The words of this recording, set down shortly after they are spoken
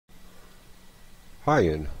Hi,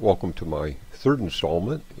 and welcome to my third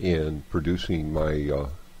installment in producing my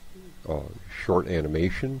short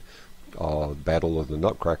animation, Battle of the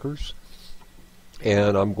Nutcrackers.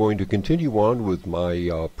 And I'm going to continue on with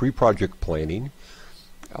my pre-project planning.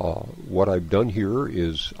 What I've done here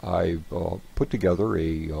is I've put together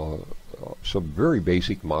some very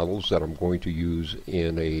basic models that I'm going to use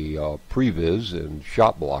in a previs and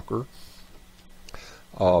shot blocker.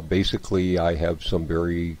 Basically, I have some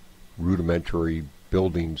very rudimentary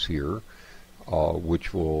buildings here,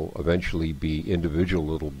 which will eventually be individual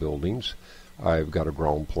little buildings. I've got a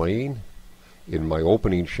ground plane. In my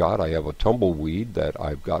opening shot, I have a tumbleweed that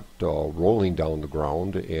I've got rolling down the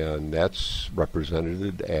ground, and that's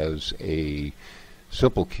represented as a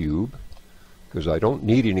simple cube because I don't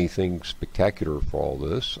need anything spectacular for all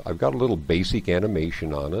this. I've got a little basic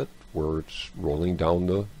animation on it where it's rolling down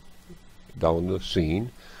the scene,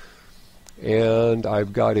 and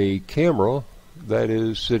I've got a camera that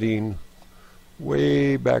is sitting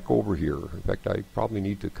way back over here. In fact, I probably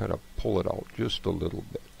need to kind of pull it out just a little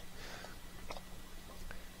bit.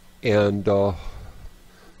 And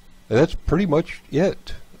that's pretty much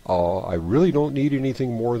it. I really don't need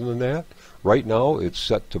anything more than that. Right now it's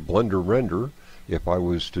set to Blender Render. If I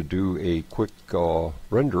was to do a quick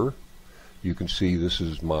render, you can see this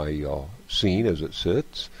is my scene as it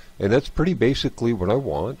sits. And that's pretty basically what I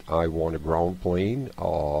want. I want a ground plane,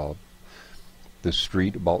 the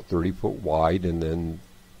street about 30 foot wide, and then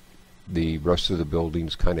the rest of the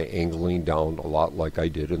buildings kind of angling down a lot like I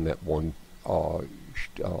did in that one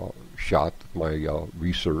shot, my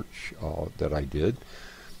research that I did.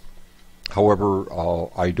 However,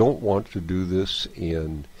 I don't want to do this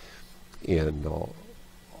in Blender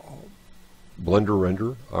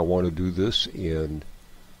Render. I want to do this in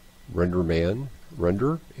Renderman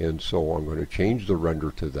render, and so I'm going to change the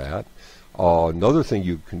render to that. Another thing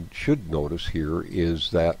you should notice here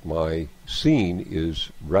is that my scene is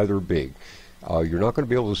rather big. You're not going to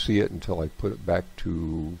be able to see it until I put it back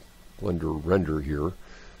to Blender Render here,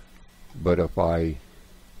 but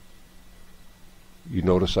you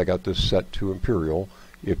notice I got this set to Imperial.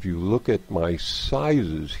 If you look at my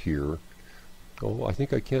sizes here, I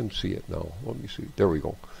think I can see it now. Let me see. There we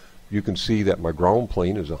go. You can see that my ground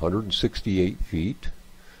plane is 168 feet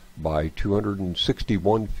by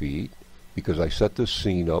 261 feet because I set this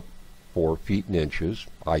scene up for feet and inches,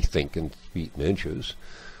 I think in feet and inches.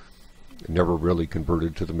 Never really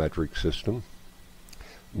converted to the metric system.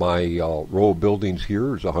 My row of buildings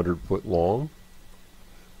here is 100 foot long.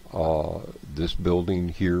 This building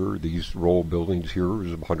here, these row of buildings here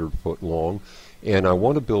is 100 foot long. And I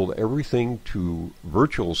want to build everything to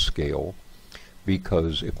virtual scale,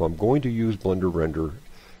 because if I'm going to use Blender Render,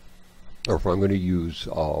 or if I'm going to use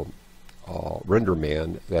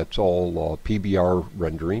Renderman, that's all PBR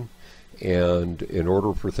rendering, and in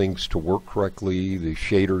order for things to work correctly, the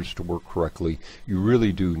shaders to work correctly, you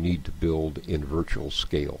really do need to build in virtual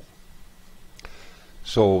scale.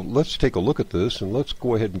 So let's take a look at this, and let's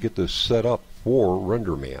go ahead and get this set up for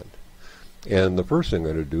Renderman. And the first thing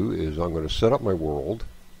I'm going to do is I'm going to set up my world,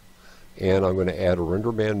 and I'm going to add a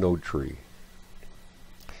Renderman node tree.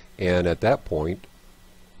 And at that point,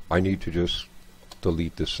 I need to just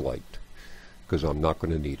delete this light because I'm not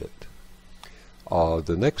going to need it.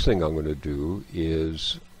 The next thing I'm going to do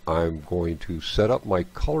is I'm going to set up my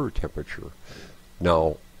color temperature.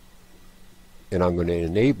 Now, and I'm going to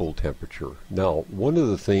enable temperature. Now, one of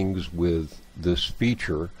the things with this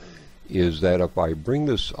feature is that if I bring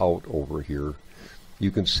this out over here,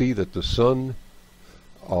 you can see that the sun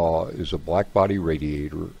is a black body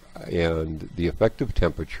radiator, and the effective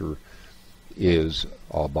temperature is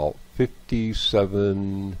about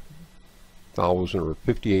 57,000 or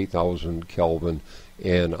 58,000 Kelvin,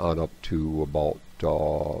 and on up to about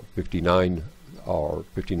 59 or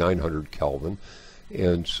 5900 Kelvin.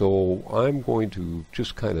 And so I'm going to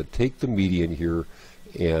just kind of take the median here,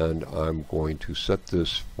 and I'm going to set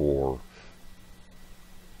this for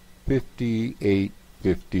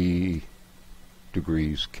 5850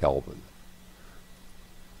 degrees Kelvin,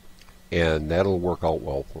 and that'll work out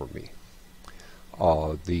well for me.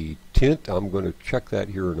 The tint, I'm going to check that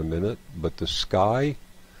here in a minute, but the sky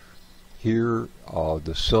here,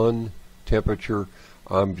 the sun temperature,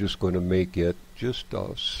 I'm just going to make it just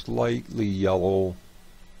slightly yellow.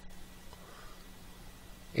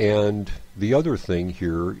 And the other thing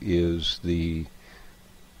here is the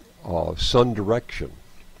sun direction.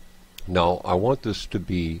 Now, I want this to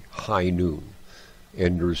be high noon.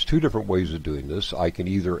 And there's two different ways of doing this. I can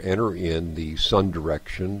either enter in the sun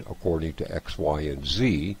direction according to X, Y, and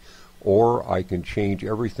Z, or I can change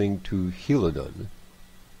everything to Helidon,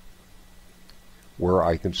 where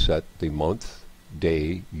I can set the month,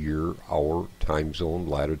 day, year, hour, time zone,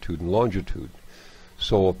 latitude, and longitude.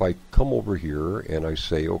 So if I come over here and I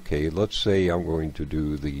say, okay, let's say I'm going to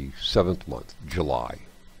do the 7th month, July.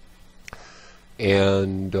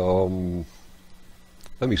 And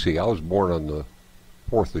let me see, I was born on the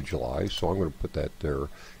 4th of July, so I'm going to put that there.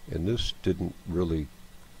 And this didn't really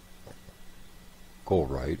go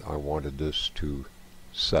right. I wanted this to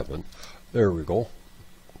 7. There we go.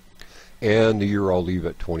 And the year I'll leave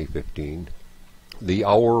at 2015. The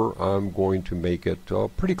hour, I'm going to make it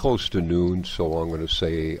pretty close to noon, so I'm going to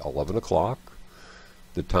say 11 o'clock.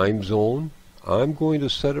 The time zone, I'm going to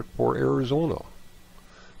set it for Arizona.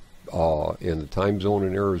 And the time zone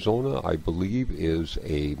in Arizona, I believe, is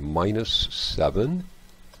a -7.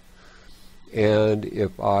 And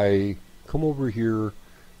if I come over here,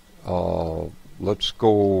 let's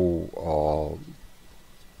go,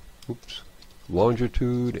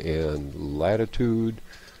 longitude and latitude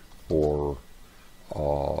for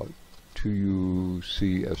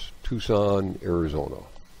Tucson, Arizona.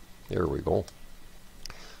 There we go.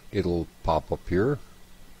 It'll pop up here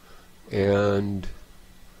and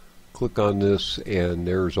click on this, and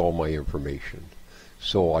there's all my information.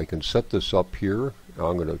 So I can set this up here.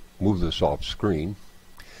 I'm going to move this off screen,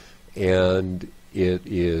 and it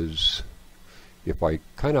is, if I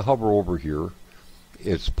kind of hover over here,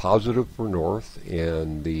 it's positive for north,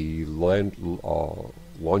 and the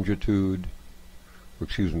longitude,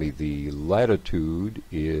 excuse me, the latitude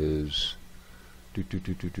is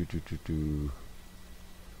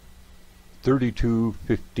 32,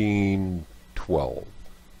 15, 12.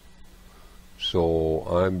 So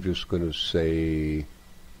I'm just going to say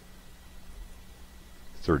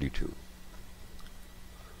 32.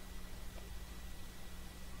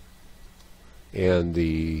 And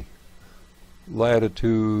the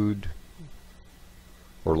latitude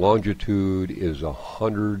or longitude is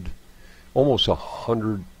 100, almost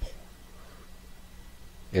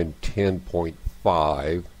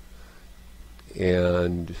 110.5,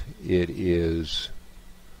 and it is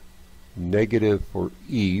negative for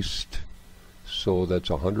east, so that's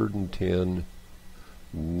 110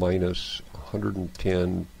 minus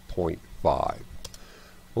 110.5.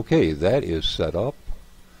 Okay, that is set up.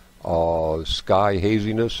 Sky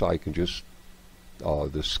haziness, I can just,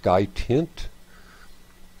 the sky tint,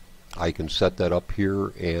 I can set that up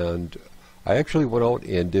here, and I actually went out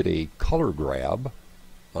and did a color grab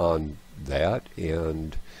on that,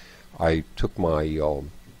 and I took my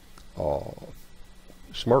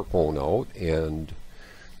smartphone out and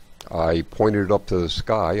I pointed it up to the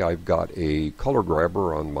sky. I've got a color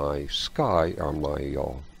grabber on my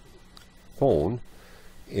phone,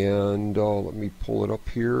 and let me pull it up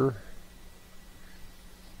here,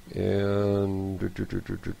 and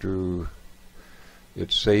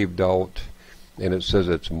it's saved out, and it says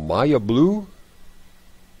it's Maya Blue.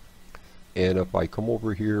 And if I come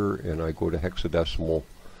over here and I go to hexadecimal,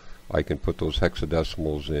 I can put those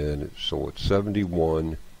hexadecimals in. So it's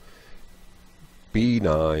 71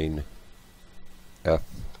 B9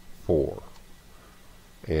 F4,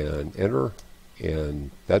 and enter,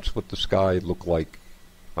 and that's what the sky looked like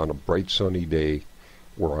on a bright sunny day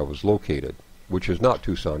where I was located, which is not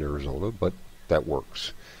Tucson, Arizona, but that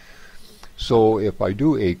works. So if I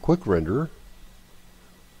do a quick render,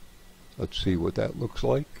 let's see what that looks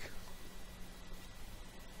like.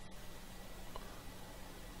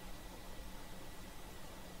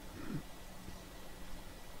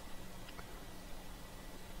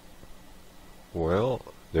 Well,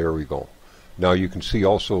 there we go. Now you can see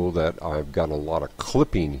also that I've got a lot of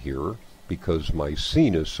clipping here because my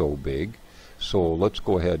scene is so big. So let's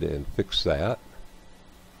go ahead and fix that.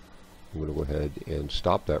 I'm going to go ahead and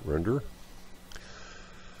stop that render.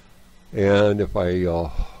 And if I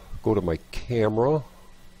go to my camera,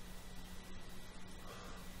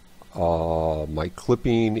 my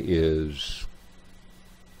clipping is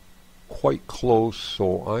quite close,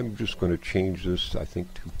 so I'm just going to change this, I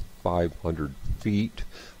think, to 500 feet.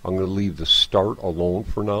 I'm going to leave the start alone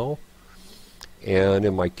for now. And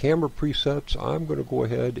in my camera presets, I'm going to go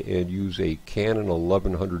ahead and use a Canon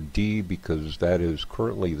 1100D because that is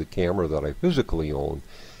currently the camera that I physically own,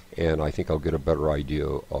 and I think I'll get a better idea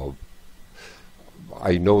of,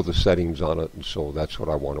 I know the settings on it, and so that's what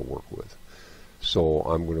I want to work with. So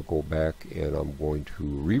I'm going to go back and I'm going to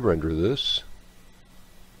re-render this.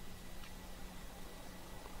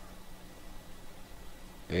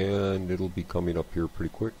 And it'll be coming up here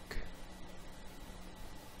pretty quick.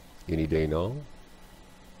 Any day now.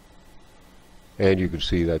 And you can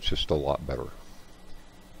see that's just a lot better.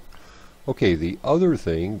 Okay, the other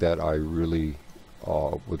thing that I really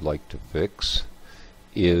would like to fix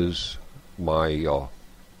is my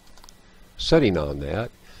setting on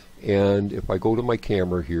that. And if I go to my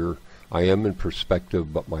camera here, I am in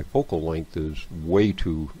perspective, but my focal length is way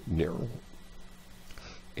too narrow.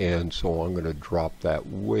 And so I'm going to drop that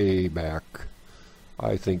way back,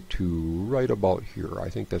 I think, to right about here. I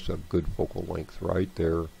think that's a good focal length right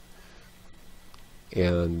there.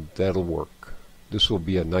 And that'll work. This will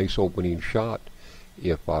be a nice opening shot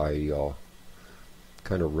if I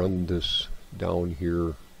kind of run this down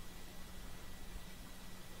here.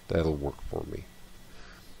 That'll work for me.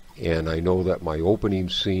 And I know that my opening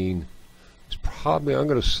scene is probably, I'm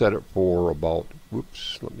going to set it for about,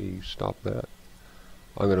 whoops, let me stop that.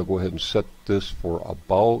 I'm going to go ahead and set this for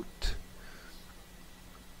about,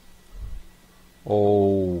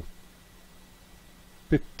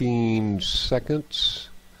 15 seconds.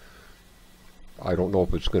 I don't know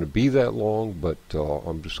if it's going to be that long, but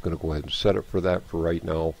I'm just going to go ahead and set it for that for right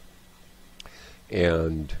now.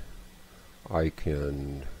 And I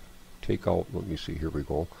can take out, let me see, here we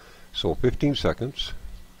go. So 15 seconds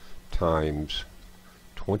times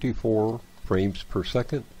 24 frames per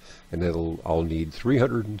second, and I'll need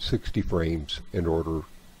 360 frames in order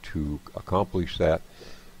to accomplish that.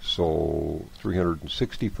 So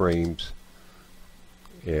 360 frames,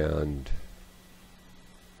 and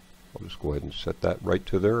I'll just go ahead and set that right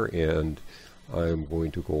to there, and I'm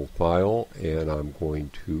going to go File, and I'm going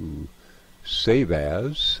to Save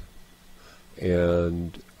As,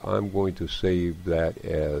 and I'm going to save that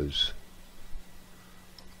as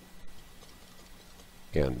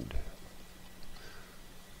End.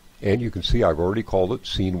 And you can see I've already called it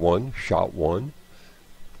Scene 1, Shot 1,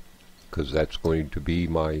 because that's going to be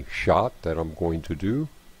my shot that I'm going to do.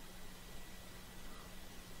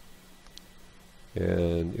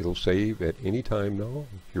 And it'll save at any time now.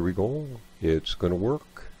 Here we go. It's going to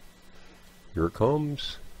work. Here it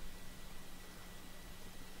comes.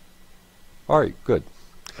 Alright, good.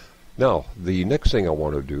 Now, the next thing I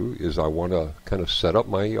want to do is I want to kind of set up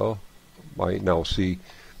my, now see,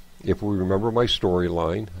 if we remember my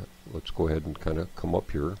storyline, let's go ahead and kind of come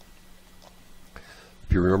up here.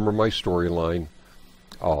 If you remember my storyline,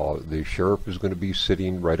 the sheriff is going to be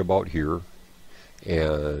sitting right about here,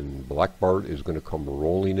 and Black Bart is going to come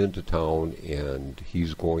rolling into town, and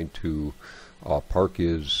he's going to park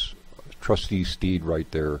his trusty steed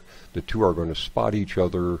right there. The two are going to spot each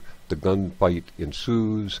other. The gunfight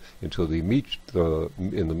ensues until they meet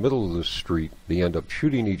in the middle of the street. They end up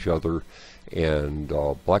shooting each other, and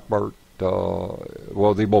Black Bart,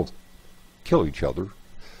 well, they both kill each other.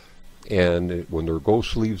 And when their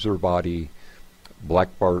ghost leaves their body,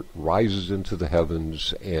 Black Bart rises into the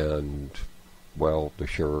heavens, and, well, the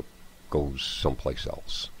sheriff goes someplace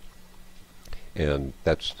else. And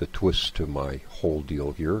that's the twist to my whole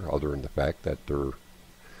deal here, other than the fact that they're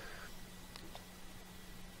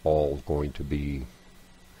all going to be,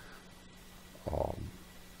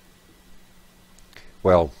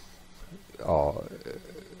 well,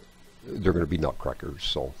 they're going to be nutcrackers,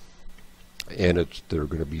 so, and they're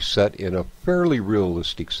going to be set in a fairly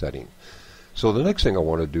realistic setting. So the next thing I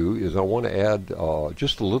want to do is I want to add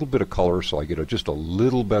just a little bit of color so I get just a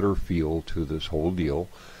little better feel to this whole deal.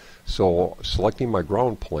 So selecting my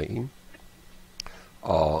ground plane,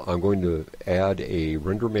 I'm going to add a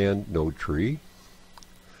Renderman node tree,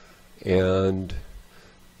 and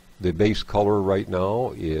the base color right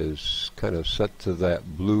now is kind of set to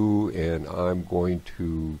that blue, and I'm going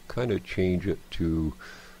to kind of change it to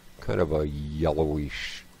kind of a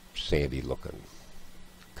yellowish, sandy looking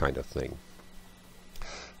kind of thing.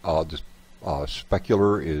 This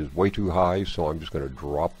specular is way too high, so I'm just going to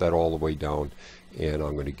drop that all the way down, and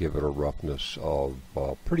I'm going to give it a roughness of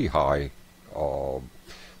pretty high,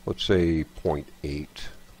 let's say 0.8.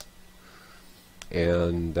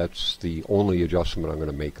 And that's the only adjustment I'm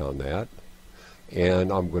going to make on that.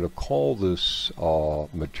 And I'm going to call this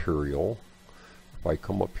material. If I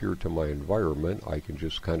come up here to my environment, I can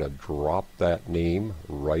just kind of drop that name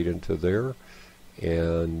right into there,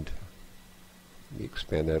 and let me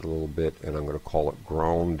expand that a little bit, and I'm going to call it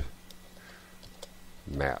ground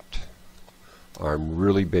mat. I'm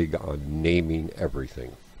really big on naming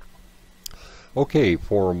everything. Okay,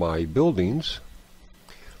 for my buildings,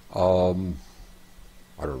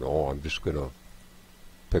 I don't know, I'm just going to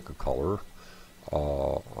pick a color.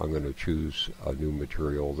 I'm going to choose a new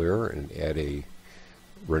material there and add a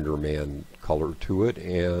Renderman color to it,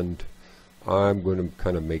 and I'm going to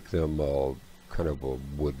kind of make them kind of a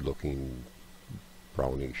wood looking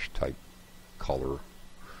brownish type color.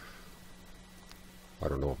 I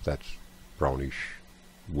don't know if that's brownish,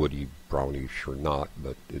 woody brownish or not,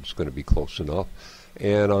 but it's going to be close enough.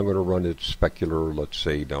 And I'm going to run its specular, let's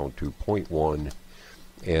say, down to 0.1,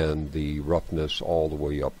 and the roughness all the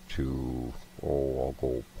way up to, I'll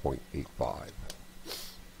go 0.85.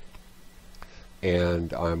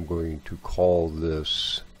 And I'm going to call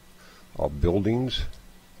this buildings,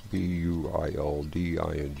 buildings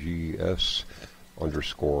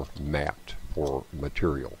underscore mat for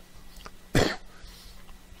material.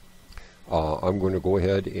 I'm going to go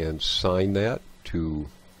ahead and assign that to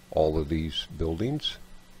all of these buildings.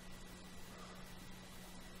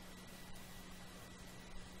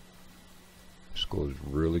 This goes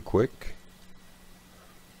really quick.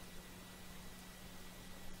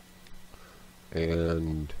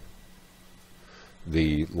 And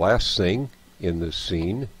the last thing in this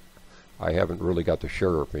scene, I haven't really got the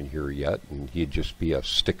sheriff in here yet, and he'd just be a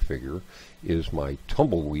stick figure, is my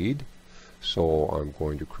tumbleweed. So I'm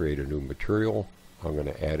going to create a new material. I'm going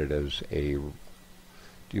to add it as a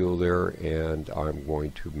deal there, and I'm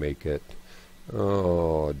going to make it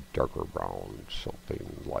darker brown,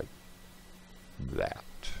 something like that.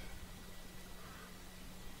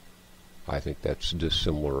 I think that's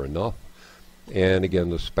dissimilar enough. And again,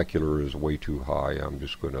 the specular is way too high. I'm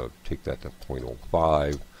just going to take that to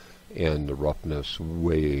 0.05, and the roughness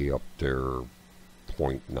way up there,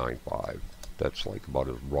 0.95. That's like about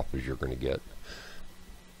as rough as you're going to get.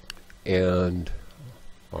 And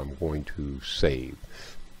I'm going to save.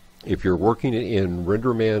 If you're working in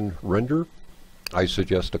Renderman Render, I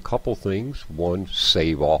suggest a couple things. One,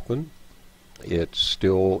 save often. It's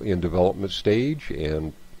still in development stage,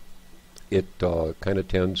 and it kind of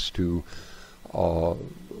tends to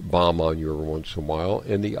bomb on you every once in a while.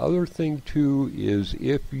 And the other thing too is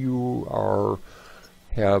if you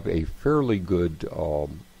have a fairly good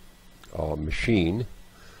machine,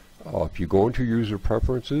 if you go into user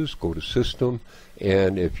preferences, go to system,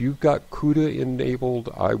 and if you've got CUDA enabled,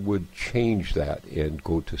 I would change that and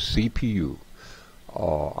go to CPU.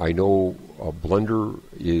 I know Blender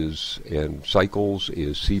and Cycles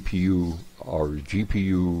is CPU or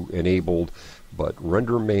GPU enabled, but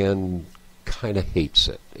Renderman kind of hates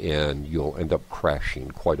it, and you'll end up crashing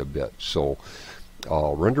quite a bit. So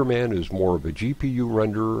Renderman is more of a GPU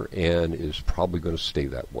render and is probably going to stay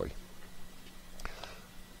that way.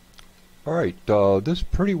 Alright, this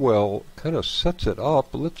pretty well kind of sets it up.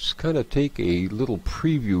 Let's kind of take a little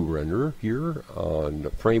preview render here on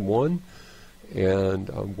frame 1, and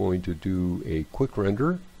I'm going to do a quick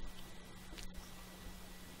render.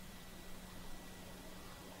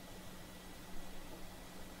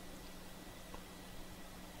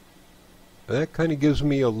 That kind of gives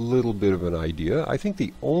me a little bit of an idea. I think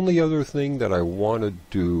the only other thing that I want to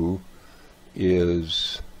do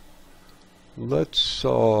is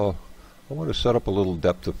I want to set up a little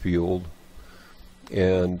depth of field,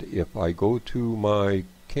 and if I go to my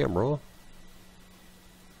camera,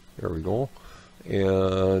 there we go,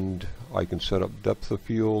 and I can set up depth of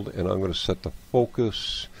field, and I'm going to set the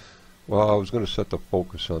focus. Well, I was going to set the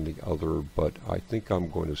focus on the other, but I think I'm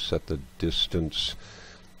going to set the distance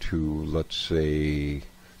to, let's say,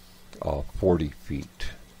 40 feet.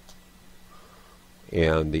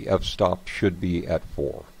 And the f-stop should be at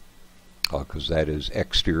 4, because that is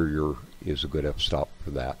exterior is a good f-stop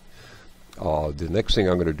for that. The next thing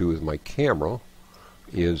I'm going to do with my camera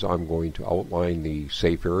is I'm going to outline the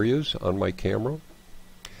safe areas on my camera.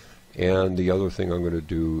 And the other thing I'm going to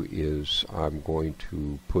do is I'm going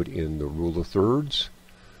to put in the rule of thirds,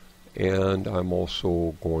 and I'm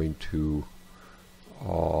also going to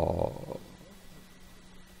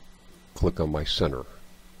click on my center.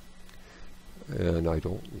 And I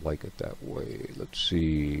don't like it that way. Let's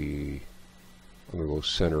see. I'm going to go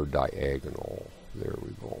center diagonal. There we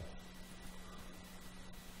go.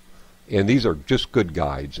 And these are just good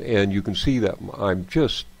guides, and you can see that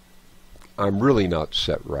I'm really not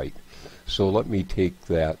set right. So let me take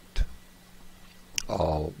that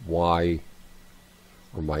Y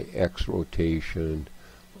or my X rotation.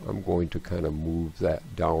 I'm going to kind of move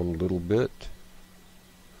that down a little bit,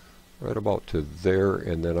 right about to there,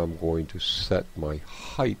 and then I'm going to set my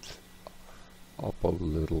height up a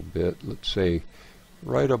little bit. Let's say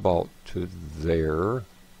right about to there.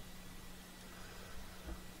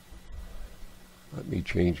 Let me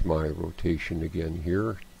change my rotation again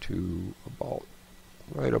here to about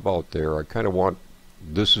right about there. I kind of want,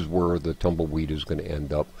 this is where the tumbleweed is going to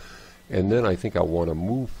end up, and then I think I want to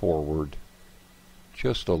move forward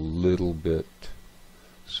just a little bit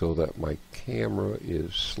so that my camera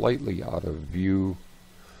is slightly out of view,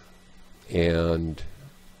 and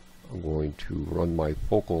I'm going to run my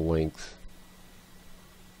focal length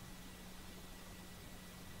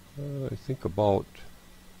I think about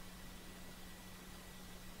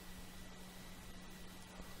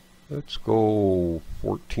let's go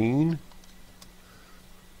 14,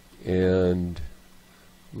 And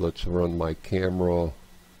let's run my camera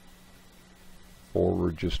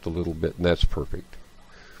forward just a little bit, and that's perfect.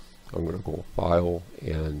 I'm going to go File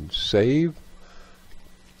and Save,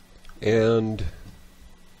 and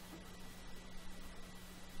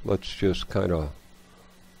let's just kind of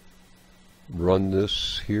run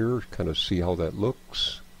this here, kind of see how that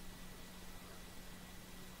looks.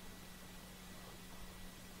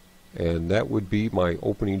 And that would be my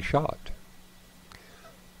opening shot.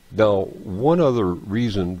 Now, one other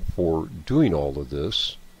reason for doing all of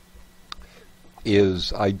this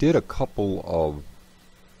is I did a couple of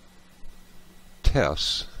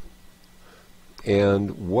tests,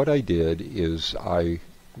 and what I did is I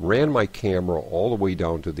ran my camera all the way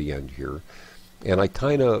down to the end here, and I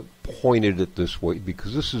kind of pointed it this way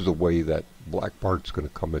because this is the way that Black Bart's going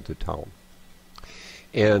to come into town.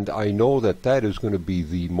 And I know that that is going to be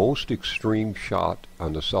the most extreme shot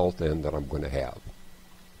on the south end that I'm going to have.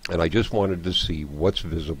 And I just wanted to see what's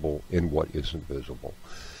visible and what isn't visible.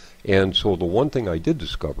 And so the one thing I did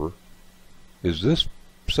discover is this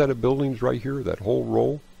set of buildings right here, that whole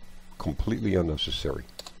row, completely unnecessary.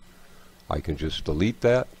 I can just delete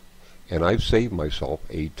that, and I've saved myself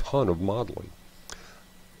a ton of modeling.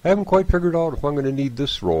 I haven't quite figured out if I'm going to need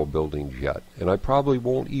this row of buildings yet, and I probably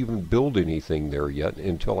won't even build anything there yet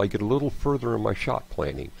until I get a little further in my shot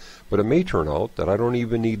planning. But it may turn out that I don't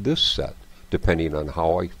even need this set, depending on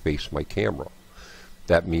how I face my camera.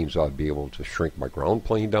 That means I'll be able to shrink my ground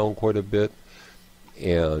plane down quite a bit,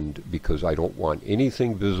 and because I don't want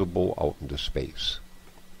anything visible out into space.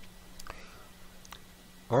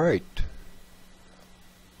 Alright,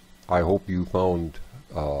 I hope you found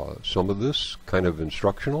some of this kind of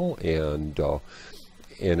instructional, and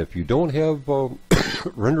if you don't have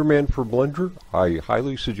Renderman for Blender, I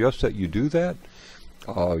highly suggest that you do that.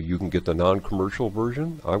 You can get the non-commercial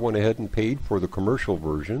version. I went ahead and paid for the commercial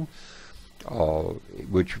version,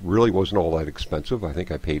 which really wasn't all that expensive. I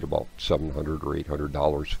think I paid about $700 or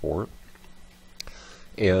 $800 for it.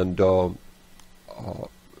 And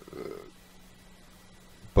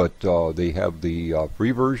but they have the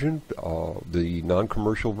free version, the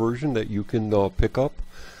non-commercial version that you can pick up,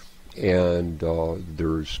 and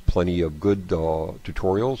there's plenty of good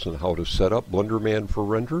tutorials on how to set up Renderman for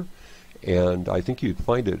Render. And I think you'd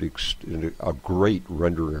find it a great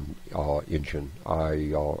render engine.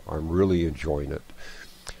 I'm really enjoying it.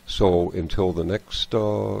 So until the next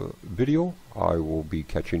video, I will be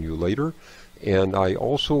catching you later. And I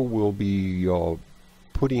also will be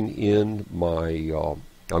putting in my,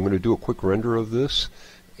 I'm going to do a quick render of this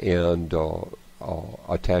and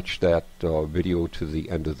attach that video to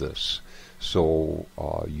the end of this. So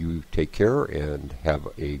you take care and have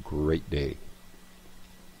a great day.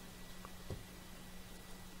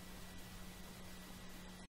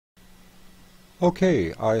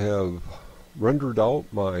 Okay, I have rendered out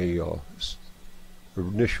my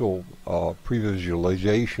initial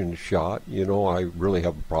pre-visualization shot. You know, I really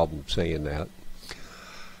have a problem saying that.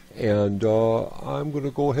 And I'm going to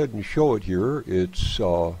go ahead and show it here. It's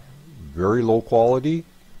very low quality,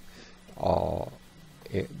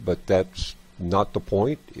 but that's not the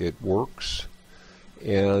point. It works,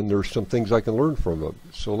 and there's some things I can learn from it.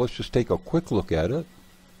 So let's just take a quick look at it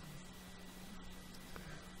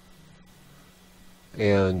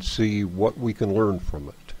and see what we can learn from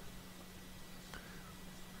it.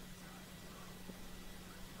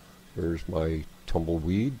 There's my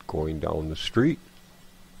tumbleweed going down the street.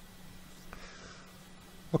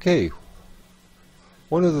 Okay,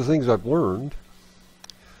 one of the things I've learned,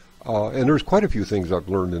 and there's quite a few things I've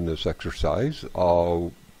learned in this exercise,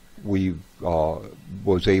 we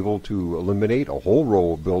was able to eliminate a whole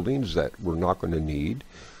row of buildings that we're not going to need.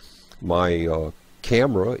 My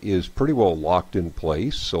camera is pretty well locked in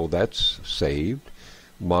place, so that's saved.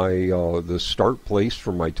 My the start place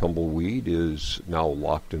for my tumbleweed is now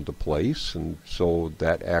locked into place, and so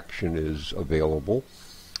that action is available.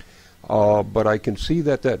 But I can see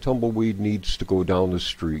that that tumbleweed needs to go down the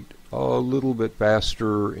street a little bit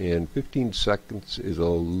faster, and 15 seconds is a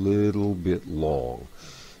little bit long.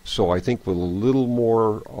 So I think with a little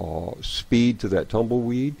more speed to that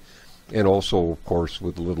tumbleweed, and also, of course,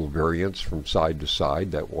 with a little variance from side to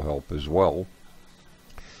side, that will help as well.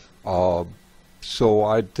 So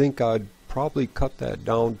I think I'd probably cut that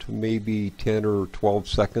down to maybe 10 or 12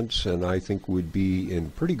 seconds, and I think we'd be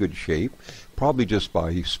in pretty good shape, probably just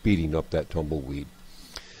by speeding up that tumbleweed.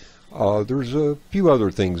 There's a few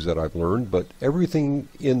other things that I've learned, but everything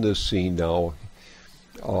in this scene now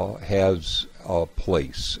has a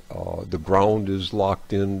place. The ground is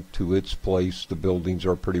locked into its place. The buildings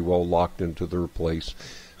are pretty well locked into their place.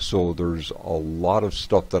 So there's a lot of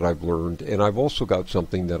stuff that I've learned, and I've also got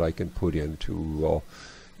something that I can put into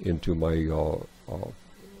my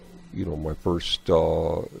my first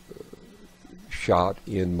shot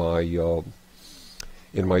in my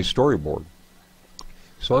storyboard.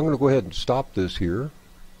 So I'm going to go ahead and stop this here,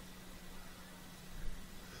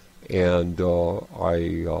 and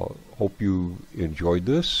I hope you enjoyed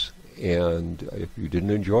this, and if you didn't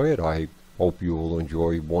enjoy it, I hope you will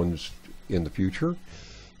enjoy ones in the future.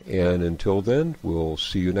 And until then, we'll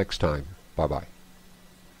see you next time. Bye-bye.